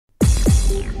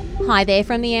Hi there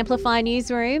from the Amplify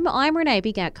Newsroom. I'm Renee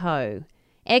Bigatko.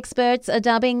 Experts are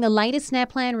dubbing the latest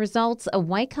NAPLAN results a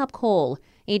wake-up call.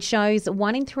 It shows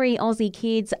 1 in 3 Aussie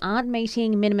kids aren't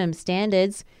meeting minimum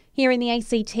standards. Here in the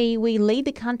ACT, we lead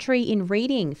the country in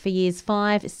reading for years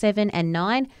 5, 7 and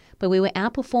 9, but we were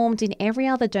outperformed in every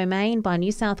other domain by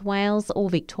New South Wales or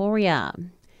Victoria.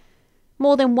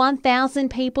 More than 1,000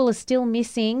 people are still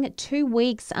missing 2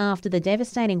 weeks after the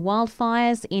devastating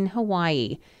wildfires in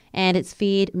Hawaii, and it's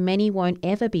feared many won't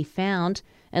ever be found.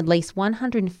 At least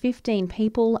 115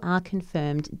 people are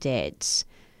confirmed dead.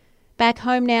 Back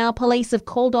home now, police have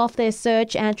called off their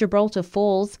search at Gibraltar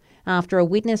Falls after a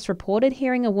witness reported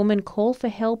hearing a woman call for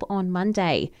help on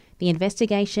Monday. The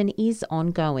investigation is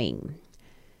ongoing.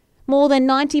 More than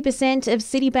 90% of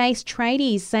city-based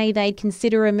tradies say they'd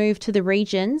consider a move to the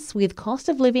regions, with cost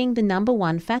of living the number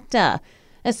one factor.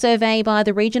 A survey by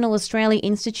the Regional Australia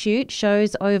Institute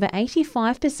shows over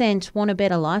 85% want a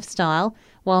better lifestyle,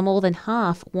 while more than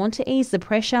half want to ease the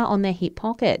pressure on their hip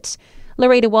pocket.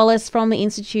 Larita Wallace from the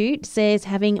Institute says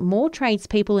having more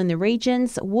tradespeople in the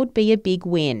regions would be a big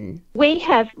win. We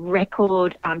have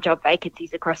record job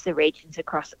vacancies across the regions,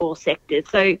 across all sectors.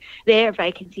 So there are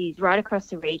vacancies right across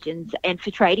the regions. And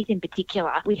for tradies in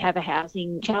particular, we have a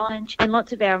housing challenge and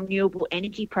lots of our renewable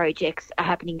energy projects are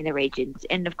happening in the regions.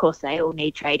 And of course, they all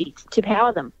need tradies to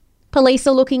power them. Police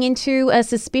are looking into a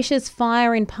suspicious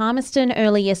fire in Palmerston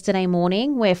early yesterday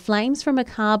morning where flames from a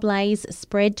car blaze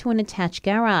spread to an attached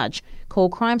garage. Call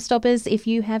Crime Stoppers if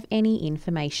you have any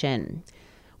information.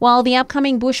 While the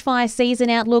upcoming bushfire season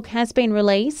outlook has been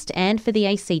released, and for the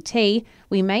ACT,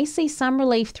 we may see some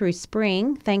relief through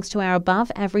spring thanks to our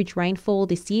above-average rainfall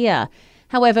this year.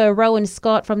 However, Rowan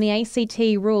Scott from the ACT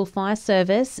Rural Fire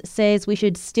Service says we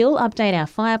should still update our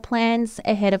fire plans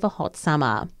ahead of a hot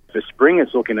summer. For spring,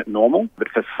 it's looking at normal, but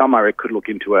for summer, it could look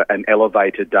into an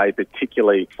elevated day,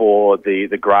 particularly for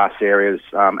the grass areas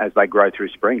as they grow through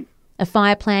spring. A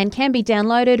fire plan can be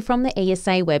downloaded from the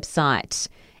ESA website.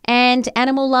 And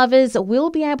animal lovers will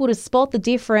be able to spot the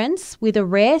difference with a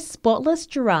rare spotless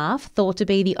giraffe thought to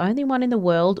be the only one in the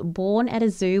world born at a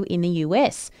zoo in the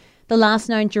US. The last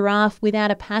known giraffe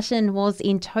without a pattern was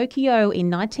in Tokyo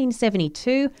in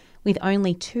 1972, with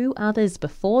only 2 others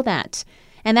before that.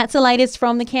 And that's the latest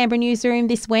from the Canberra Newsroom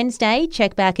this Wednesday.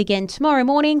 Check back again tomorrow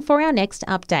morning for our next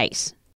update.